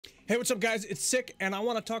Hey, what's up guys? It's Sick, and I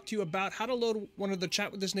want to talk to you about how to load one of the Chat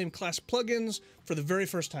with This Name class plugins for the very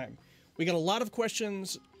first time. We get a lot of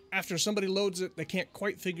questions after somebody loads it, they can't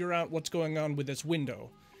quite figure out what's going on with this window.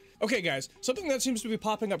 Okay guys, something that seems to be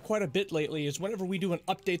popping up quite a bit lately is whenever we do an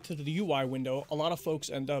update to the UI window, a lot of folks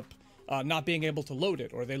end up not being able to load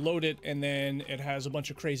it, or they load it and then it has a bunch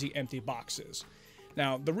of crazy empty boxes.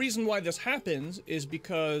 Now, the reason why this happens is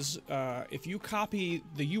because if you copy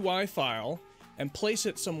the UI file and place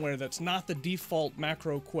it somewhere that's not the default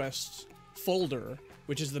MacroQuest folder,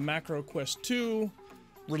 which is the MacroQuest 2,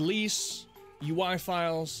 release, UI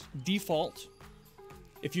files, default.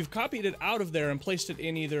 If you've copied it out of there and placed it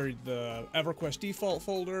in either the Everquest default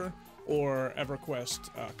folder or Everquest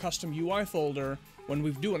custom UI folder, when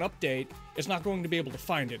we do an update, it's not going to be able to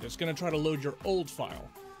find it. It's going to try to load your old file.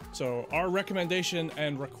 So our recommendation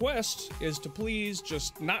and request is to please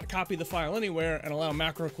just not copy the file anywhere and allow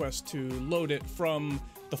MacroQuest to load it from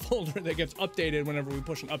the folder that gets updated whenever we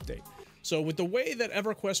push an update. So with the way that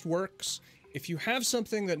Everquest works, if you have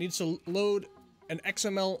something that needs to load an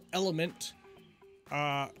XML element,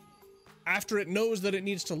 after it knows that it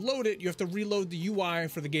needs to load it, you have to reload the UI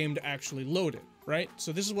for the game to actually load it, right?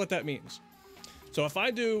 So this is what that means. So if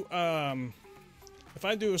I do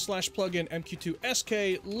a slash plugin MQ2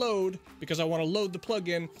 SK load, because I want to load the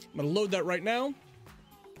plugin, I'm going to load that right now.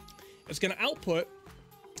 It's going to output,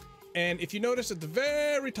 and if you notice at the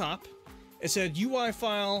very top, it said UI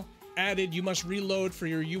file added, you must reload for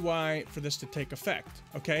your UI for this to take effect,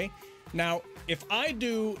 okay? Now, if I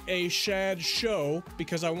do a shad show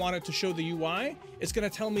because I want it to show the UI, it's going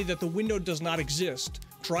to tell me that the window does not exist.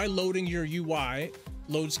 Try loading your UI,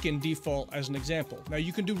 load skin default as an example. Now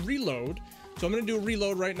you can do reload, so I'm going to do a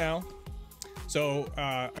reload right now. So,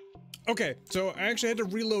 okay, so I actually had to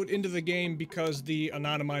reload into the game because the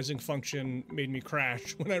anonymizing function made me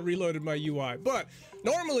crash when I reloaded my UI. But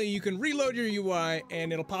normally you can reload your UI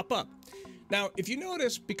and it'll pop up. Now, if you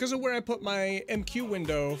notice, because of where I put my MQ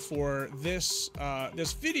window for this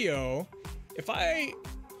this video, if I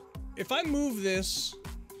move this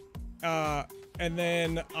and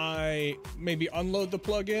then I maybe unload the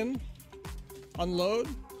plugin, unload,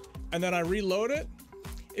 and then I reload it,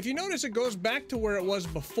 if you notice, it goes back to where it was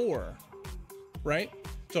before, right?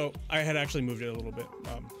 So I had actually moved it a little bit.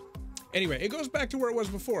 Anyway, it goes back to where it was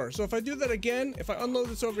before. So if I do that again, if I unload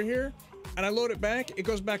this over here and I load it back, it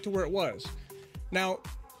goes back to where it was. Now,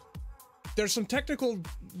 there's some technical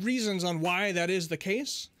reasons on why that is the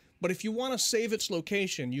case, but if you want to save its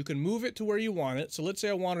location, you can move it to where you want it. So let's say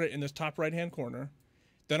I wanted it in this top right-hand corner.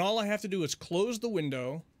 Then all I have to do is close the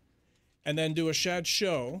window and then do a shad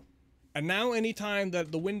show. And now anytime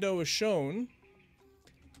that the window is shown,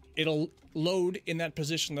 it'll load in that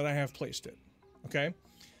position that I have placed it, okay?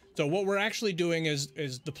 So what we're actually doing is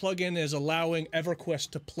the plugin is allowing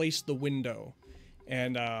Everquest to place the window.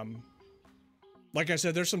 And like I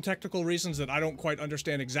said, there's some technical reasons that I don't quite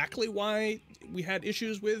understand exactly why we had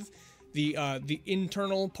issues with the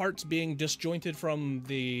internal parts being disjointed from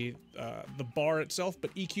the bar itself,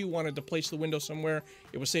 but EQ wanted to place the window somewhere.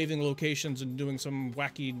 It was saving locations and doing some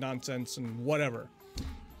wacky nonsense and whatever.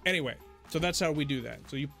 Anyway, so that's how we do that.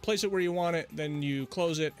 So you place it where you want it, then you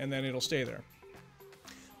close it, and then it'll stay there.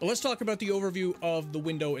 But let's talk about the overview of the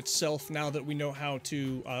window itself now that we know how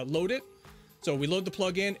to load it. So we load the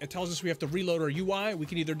plugin, it tells us we have to reload our UI. We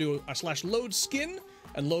can either do a slash load skin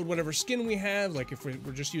and load whatever skin we have. Like if we're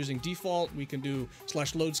just using default, we can do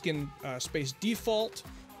slash load skin space default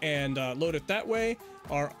and load it that way.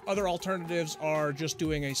 Our other alternatives are just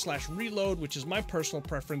doing a slash reload, which is my personal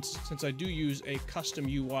preference since I do use a custom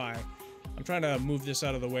UI. I'm trying to move this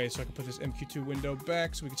out of the way so I can put this MQ2 window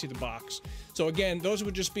back so we can see the box. So again, those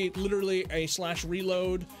would just be literally a slash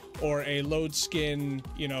reload or a load skin,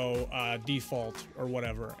 you know, default or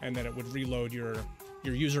whatever, and then it would reload your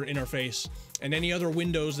user interface, and any other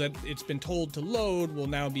windows that it's been told to load will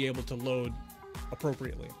now be able to load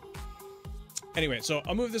appropriately. Anyway, so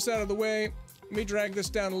I'll move this out of the way. Let me drag this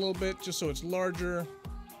down a little bit just so it's larger.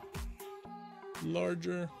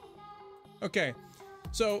 Larger. Okay,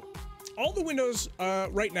 so all the windows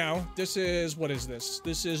right now, this is, what is this?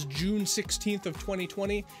 This is June 16th of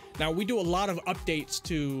 2020. Now, we do a lot of updates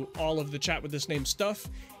to all of the Chat with This Name stuff.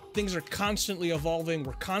 Things are constantly evolving.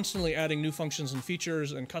 We're constantly adding new functions and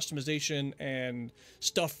features and customization and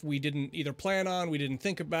stuff we didn't either plan on, we didn't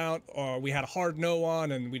think about, or we had a hard no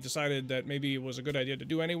on and we decided that maybe it was a good idea to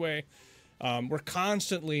do anyway. We're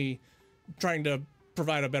constantly trying to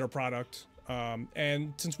provide a better product.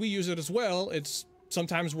 And since we use it as well, it's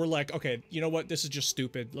sometimes we're like, okay, you know what? This is just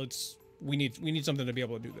stupid. We need something to be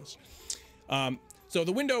able to do this. So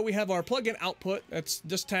the window, we have our plugin output. That's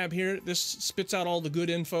this tab here. This spits out all the good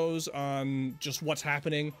infos on just what's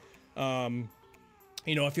happening.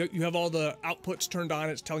 You know, if you have all the outputs turned on,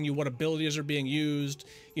 it's telling you what abilities are being used.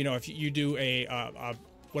 You know, if you do a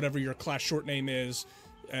whatever your class short name is,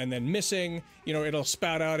 and then missing, you know, it'll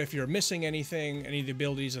spout out if you're missing anything, any of the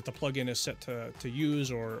abilities that the plugin is set to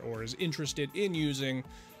use or is interested in using.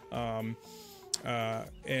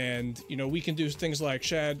 And, you know, we can do things like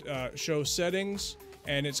show settings,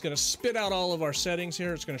 and it's going to spit out all of our settings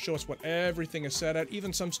here. It's going to show us what everything is set at,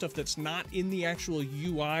 even some stuff that's not in the actual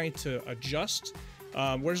UI to adjust.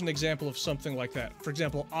 Where's an example of something like that? For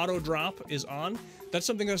example, auto drop is on. That's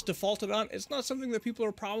something that's defaulted on. It's not something that people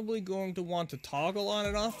are probably going to want to toggle on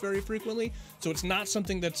and off very frequently. So it's not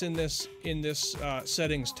something that's in this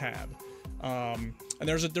settings tab. And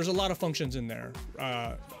there's a lot of functions in there,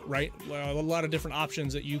 right? A lot of different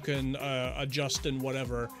options that you can adjust and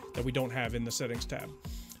whatever that we don't have in the settings tab.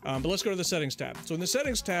 But let's go to the settings tab. So in the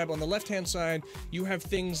settings tab on the left-hand side, you have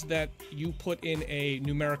things that you put in a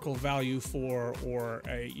numerical value for, or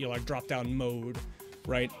a like drop-down mode,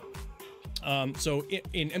 right? So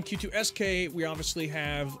in MQ2 SK, we obviously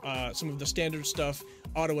have some of the standard stuff,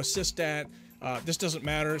 auto assist at. This doesn't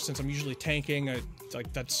matter since I'm usually tanking.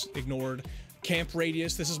 Like that's ignored. Camp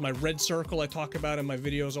radius, this is my red circle I talk about in my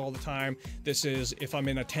videos all the time. This is if I'm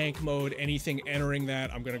in a tank mode, anything entering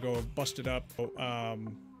that, I'm gonna go bust it up.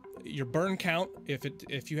 Your burn count,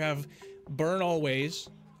 if you have burn always,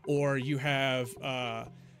 or you have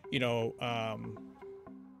you know,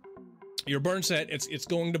 your burn set, it's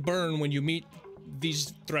going to burn when you meet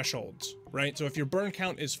these thresholds, right? So if your burn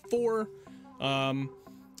count is 4,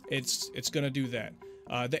 it's gonna do that.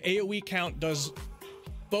 The AoE count does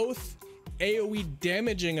both AoE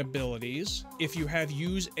damaging abilities if you have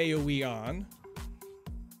use AoE on,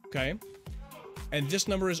 okay? And this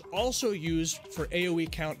number is also used for AoE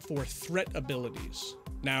count for threat abilities.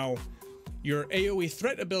 Now, your AoE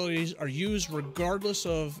threat abilities are used regardless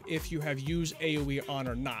of if you have use AoE on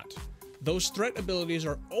or not. Those threat abilities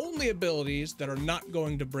are only abilities that are not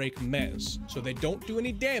going to break mez. So they don't do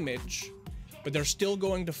any damage, but they're still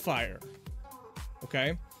going to fire,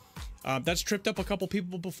 okay? That's tripped up a couple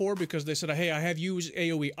people before because they said, hey, I have use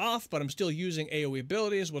AoE off, but I'm still using AoE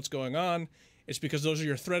abilities. What's going on? It's because those are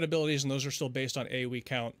your threat abilities, and those are still based on AoE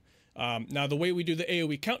count. Now, the way we do the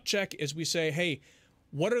AoE count check is we say, hey,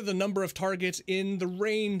 what are the number of targets in the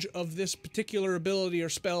range of this particular ability or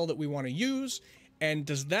spell that we want to use? And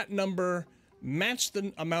does that number match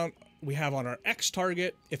the amount we have on our X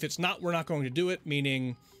target? If it's not, we're not going to do it,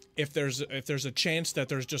 meaning if there's a chance that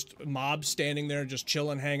there's just mobs standing there just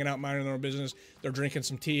chilling, hanging out, minding their own business, they're drinking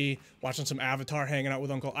some tea, watching some Avatar, hanging out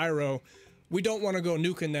with Uncle Iroh, we don't want to go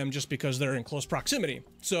nuking them just because they're in close proximity.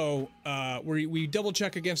 So we double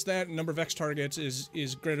check against that. Number of X targets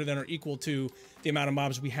is greater than or equal to the amount of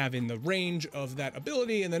mobs we have in the range of that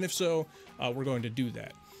ability, and then if so, we're going to do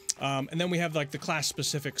that. And then we have like the class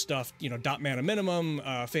specific stuff, you know, dot mana minimum,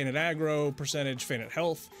 feign at aggro, percentage, feign at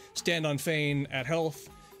health, stand on feign at health,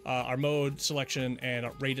 our mode selection, and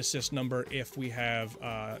a raid assist number if we have,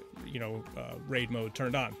 you know, raid mode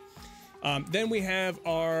turned on. Then we have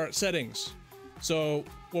our settings. So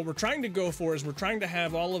what we're trying to go for is we're trying to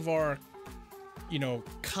have all of our, you know,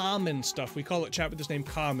 common stuff. We call it, chat with this name,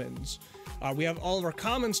 commons. We have all of our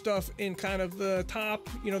common stuff in kind of the top,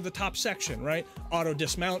 you know, the top section, right? Auto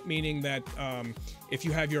dismount, meaning that if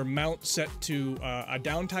you have your mount set to a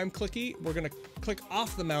downtime clicky, we're going to click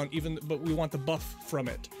off the mount but we want the buff from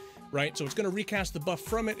it, right? So it's going to recast the buff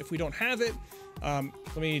from it if we don't have it.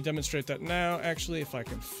 Let me demonstrate that now, actually, if I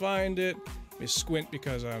can find it. Let me squint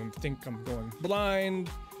because I think I'm going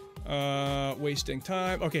blind. Wasting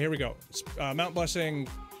time. Okay, here we go. Mount Blessing,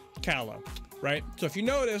 Kala, right? So if you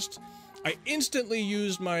noticed, I instantly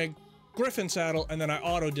used my Griffin saddle and then I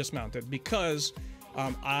auto dismounted because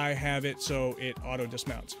I have it so it auto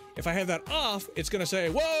dismounts. If I have that off, it's gonna say,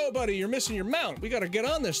 whoa, buddy, you're missing your mount. We gotta get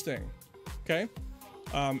on this thing, okay?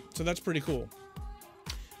 So that's pretty cool.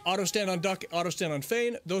 Auto stand on duck, auto stand on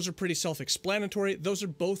feign, those are pretty self-explanatory. Those are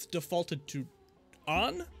both defaulted to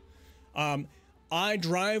on. I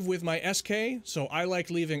drive with my SK, so I like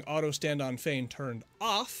leaving auto stand on feign turned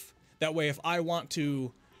off. That way, if I want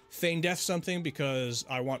to feign death something because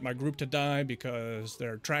I want my group to die because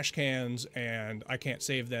they're trash cans and I can't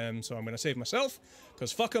save them, so I'm going to save myself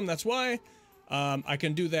because fuck them, that's why. I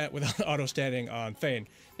can do that without auto standing on feign.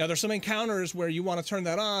 Now there's some encounters where you want to turn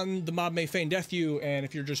that on, the mob may feign death you, and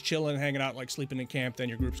if you're just chilling, hanging out, like sleeping in camp, then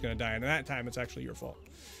your group's going to die, and at that time it's actually your fault.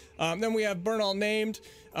 Then we have burn all named.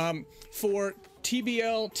 For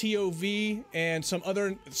TBL, TOV, and some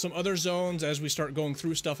other zones. As we start going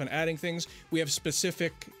through stuff and adding things, we have a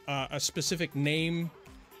specific name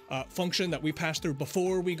function that we pass through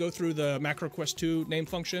before we go through the MacroQuest 2 name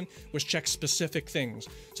function, which checks specific things.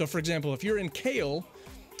 So, for example, if you're in Kale,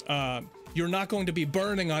 you're not going to be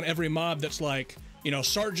burning on every mob that's like, you know,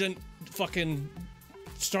 Sergeant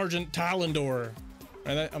Talendor.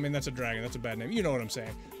 I mean, that's a dragon. That's a bad name. You know what I'm saying.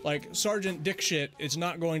 Like, Sergeant Dickshit is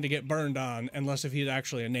not going to get burned on unless if he's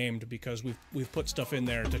actually a named, because we've put stuff in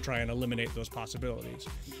there to try and eliminate those possibilities.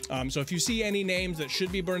 So if you see any names that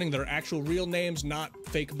should be burning that are actual real names, not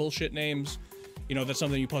fake bullshit names, you know, that's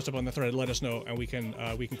something you post up on the thread, let us know, and we can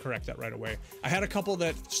correct that right away. I had a couple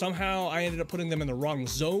that somehow I ended up putting them in the wrong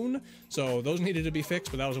zone, so those needed to be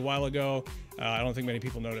fixed, but that was a while ago. I don't think many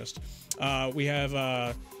people noticed. We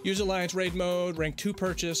have Use Alliance Raid Mode, Rank 2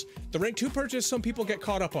 purchase. The Rank 2 purchase, some people get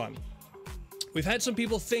caught up on. We've had some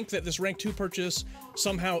people think that this Rank 2 purchase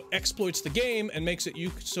somehow exploits the game and makes it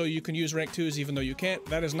so you can use Rank 2s even though you can't.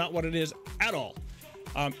 That is not what it is at all.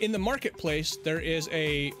 In the marketplace, there is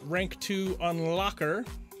a Rank 2 unlocker.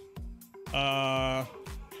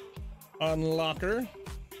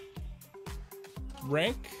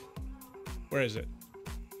 Rank? Where is it?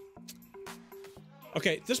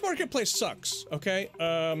 Okay, this marketplace sucks, okay?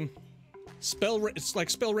 It's like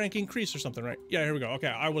spell rank increase or something, right? Yeah, here we go. Okay,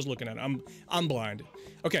 I was looking at it. I'm blind.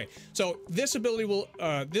 Okay, so this ability will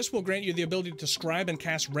grant you the ability to scribe and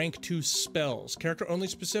cast rank 2 spells, character only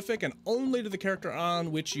specific and only to the character on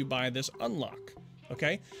which you buy this unlock.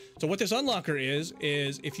 Okay, so what this unlocker is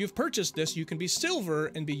if you've purchased this, you can be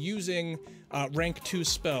silver and be using rank 2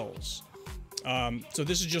 spells. So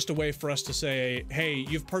this is just a way for us to say, hey,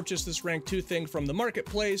 you've purchased this rank 2 thing from the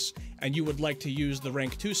marketplace and you would like to use the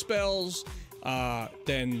rank 2 spells,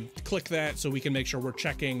 then click that so we can make sure we're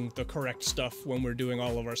checking the correct stuff when we're doing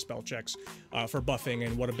all of our spell checks for buffing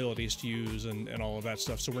and what abilities to use and all of that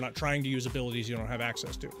stuff. So we're not trying to use abilities you don't have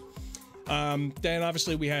access to. Then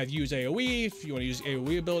obviously we have use AoE, if you want to use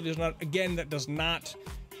AoE abilities or not. Again, that does not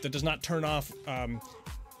turn off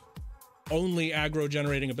only aggro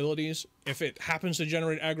generating abilities. If it happens to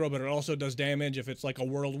generate aggro, but it also does damage, if it's like a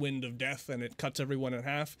whirlwind of death and it cuts everyone in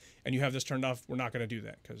half, and you have this turned off, we're not going to do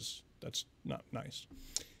that because that's not nice.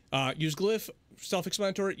 Use glyph,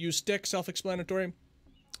 self-explanatory. Use stick, self-explanatory.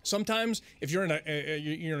 Sometimes, if you're in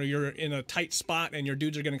you're in a tight spot and your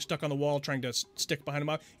dudes are getting stuck on the wall trying to stick behind a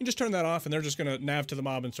mob, you just turn that off and they're just going to nav to the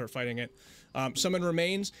mob and start fighting it. Summon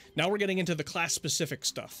remains. Now we're getting into the class-specific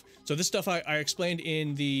stuff. So this stuff I explained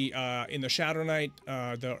in the Shadow Knight,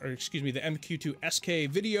 the MQ2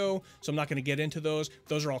 SK video. So I'm not going to get into those.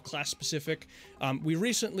 Those are all class-specific. We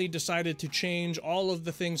recently decided to change all of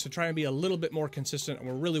the things to try and be a little bit more consistent, and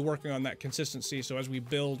we're really working on that consistency. So as we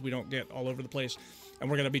build, we don't get all over the place. And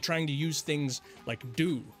we're going to be trying to use things like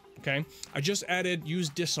do, okay? I just added use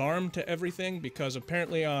disarm to everything because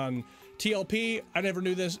apparently on TLP, I never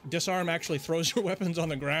knew this, disarm actually throws your weapons on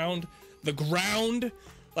the ground. The ground?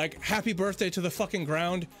 Like, happy birthday to the fucking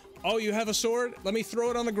ground. Oh, you have a sword? Let me throw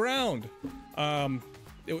it on the ground. I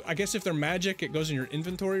guess if they're magic, it goes in your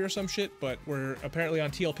inventory or some shit, but we're apparently on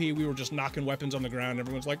TLP, we were just knocking weapons on the ground.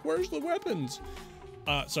 Everyone's like, where's the weapons?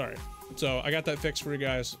 Sorry. So I got that fixed for you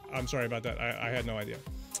guys. I'm sorry about that. I had no idea.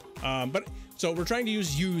 But so we're trying to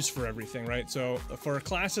use for everything, right? So for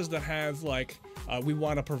classes that have like, we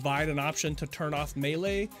want to provide an option to turn off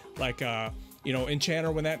melee, like, you know,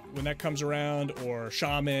 Enchanter when that comes around, or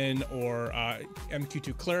Shaman, or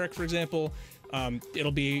MQ2 Cleric, for example.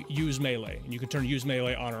 It'll be use melee, and you can turn use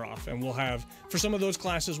melee on or off, and we'll have, for some of those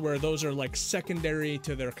classes where those are like secondary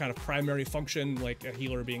to their kind of primary function, like a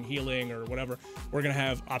healer being healing or whatever, we're gonna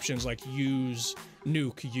have options like use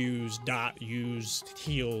nuke, use dot, use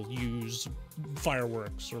heal, use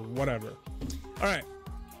fireworks, or whatever. All right,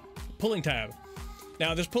 pulling tab.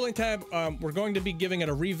 Now this pulling tab, we're going to be giving it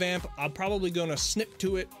a revamp. I'm probably gonna snip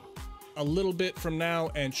to it a little bit from now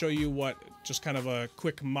and show you what, just kind of a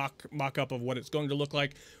quick mock-up of what it's going to look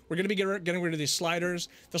like. We're going to be getting rid of these sliders.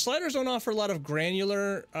 The sliders don't offer a lot of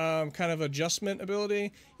granular kind of adjustment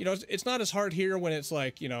ability. You know, it's not as hard here when it's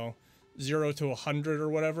like, you know, 0 to 100 or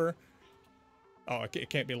whatever. Oh, it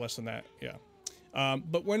can't be less than that, yeah.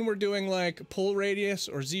 But when we're doing like pull radius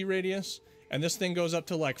or Z radius, and this thing goes up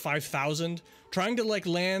to like 5,000, trying to like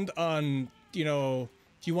land on, you know,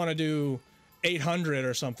 if you want to do 800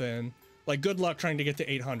 or something, like, good luck trying to get to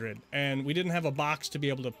 800. And we didn't have a box to be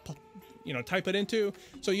able to, you know, type it into.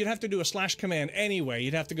 So you'd have to do a slash command anyway.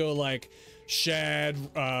 You'd have to go like shad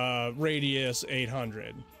radius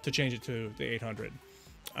 800 to change it to the 800.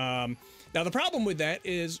 Now the problem with that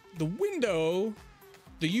is the window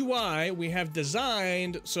the UI we have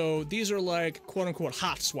designed, so these are like quote-unquote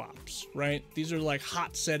hot swaps, right? These are like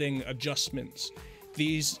hot setting adjustments.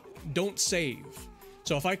 These don't save.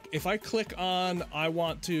 So if I click on I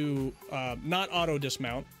want to not auto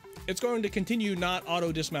dismount, it's going to continue not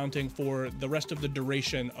auto dismounting for the rest of the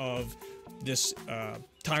duration of this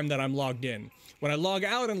time that I'm logged in. When I log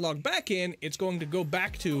out and log back in, it's going to go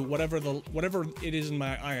back to whatever it is in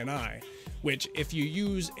my INI, which if you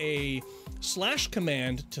use a /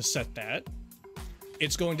 command to set that,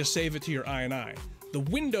 it's going to save it to your INI. The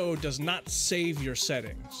window does not save your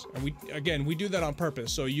settings. And we do that on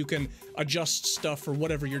purpose, so you can adjust stuff for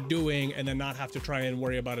whatever you're doing and then not have to try and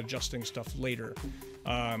worry about adjusting stuff later.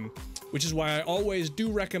 Which is why I always do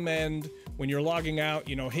recommend when you're logging out,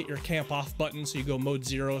 you know, hit your camp off button so you go mode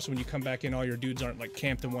 0, so when you come back in, all your dudes aren't like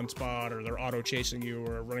camped in one spot or they're auto chasing you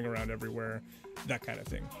or running around everywhere, that kind of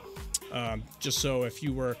thing. Just so if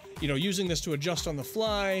you were, you know, using this to adjust on the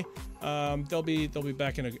fly, they'll be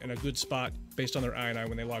back in a good spot based on their INI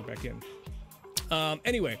when they log back in.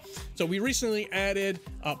 Anyway, so we recently added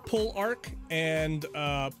pull arc and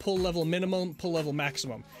pull level minimum, pull level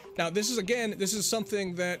maximum. Now this is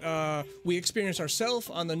something that we experienced ourselves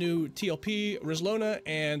on the new TLP Rizlona,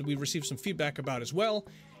 and we received some feedback about as well.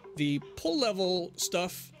 The pull level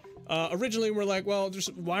stuff, originally we're like, well,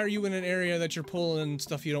 why are you in an area that you're pulling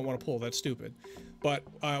stuff you don't want to pull? That's stupid. But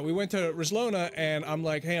we went to Rizlona, and I'm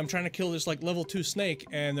like, hey, I'm trying to kill this like level 2 snake,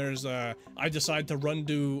 and there's I decide to run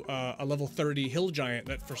to a level 30 hill giant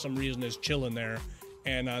that for some reason is chilling there,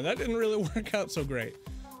 and that didn't really work out so great.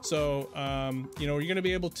 So you know, you're going to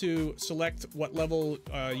be able to select what level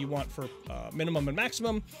you want for minimum and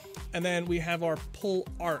maximum, and then we have our pull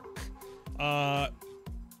arc.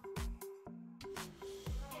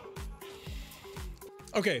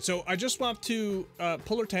 Okay, so I just swapped to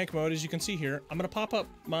puller tank mode, as you can see here. I'm gonna pop up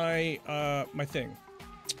my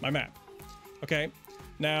my map. Okay,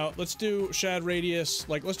 now let's do shad radius.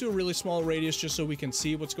 Like, let's do a really small radius just so we can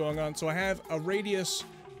see what's going on. So I have a radius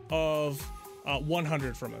of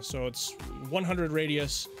 100 from us, so it's 100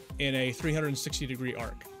 radius in a 360-degree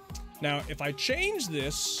arc. Now, if I change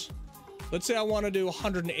this, let's say I want to do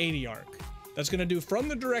 180 arc. That's gonna do from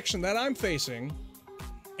the direction that I'm facing.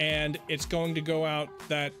 And it's going to go out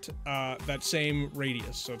that same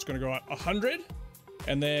radius. So it's going to go out 100,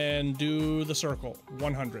 and then do the circle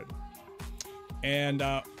 100. And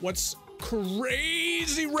what's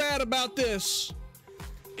crazy rad about this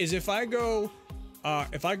is if I go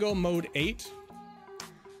mode 8,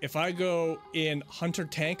 if I go in hunter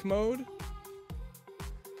tank mode,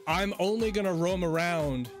 I'm only gonna roam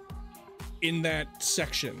around in that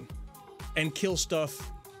section and kill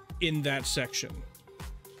stuff in that section.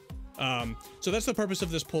 So that's the purpose of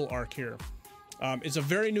this pull arc here. It's a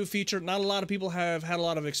very new feature. Not a lot of people have had a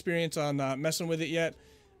lot of experience on messing with it yet.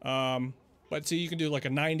 But see, you can do like a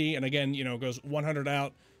 90, and again, you know, goes 100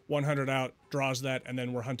 out, 100 out, draws that, and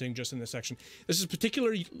then we're hunting just in this section. This is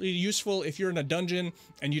particularly useful if you're in a dungeon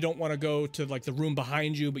and you don't want to go to like the room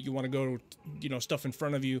behind you, but you want to go, you know, stuff in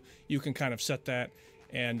front of you. You can kind of set that,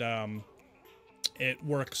 and it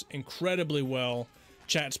works incredibly well.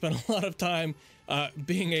 Chat spent a lot of time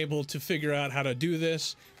being able to figure out how to do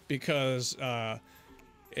this because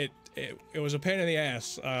it was a pain in the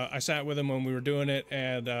ass. I sat with him when we were doing it,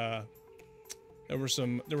 and there were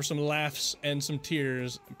some laughs and some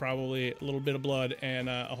tears, probably a little bit of blood, and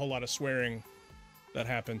a whole lot of swearing that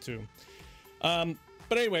happened too. But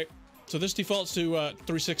anyway, so this defaults to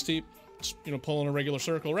 360, just, you know, pulling a regular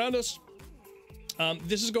circle around us.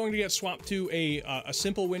 This is going to get swapped to a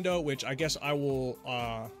simple window, which I guess I will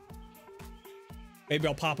maybe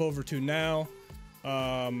I'll pop over to now.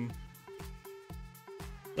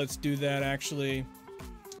 Let's do that actually.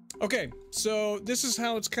 Okay, so this is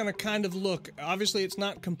how it's kind of look. Obviously, it's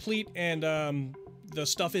not complete, and the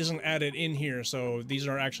stuff isn't added in here, so these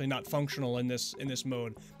are actually not functional in this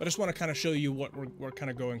mode. But I just want to kind of show you what we're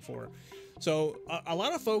kind of going for. So a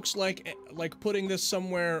lot of folks like putting this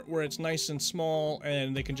somewhere where it's nice and small,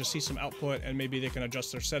 and they can just see some output, and maybe they can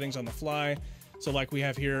adjust their settings on the fly. So like we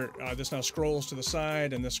have here, this now scrolls to the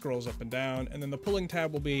side, and this scrolls up and down, and then the pulling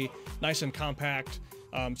tab will be nice and compact.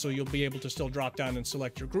 So you'll be able to still drop down and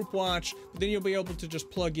select your group watch, but then you'll be able to just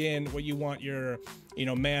plug in what you want your, you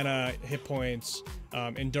know, mana, hit points,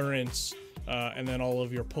 endurance, and then all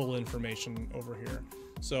of your pull information over here.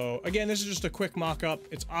 So again, this is just a quick mock-up.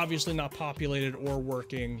 It's obviously not populated or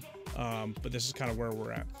working, but this is kind of where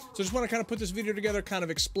we're at. So I just want to kind of put this video together, kind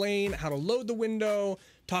of explain how to load the window,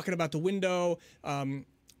 talking about the window,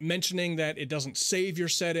 mentioning that it doesn't save your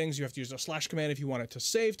settings. You have to use a / command if you want it to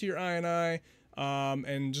save to your INI.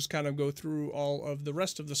 And just kind of go through all of the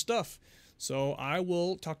rest of the stuff. So I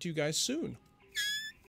will talk to you guys soon.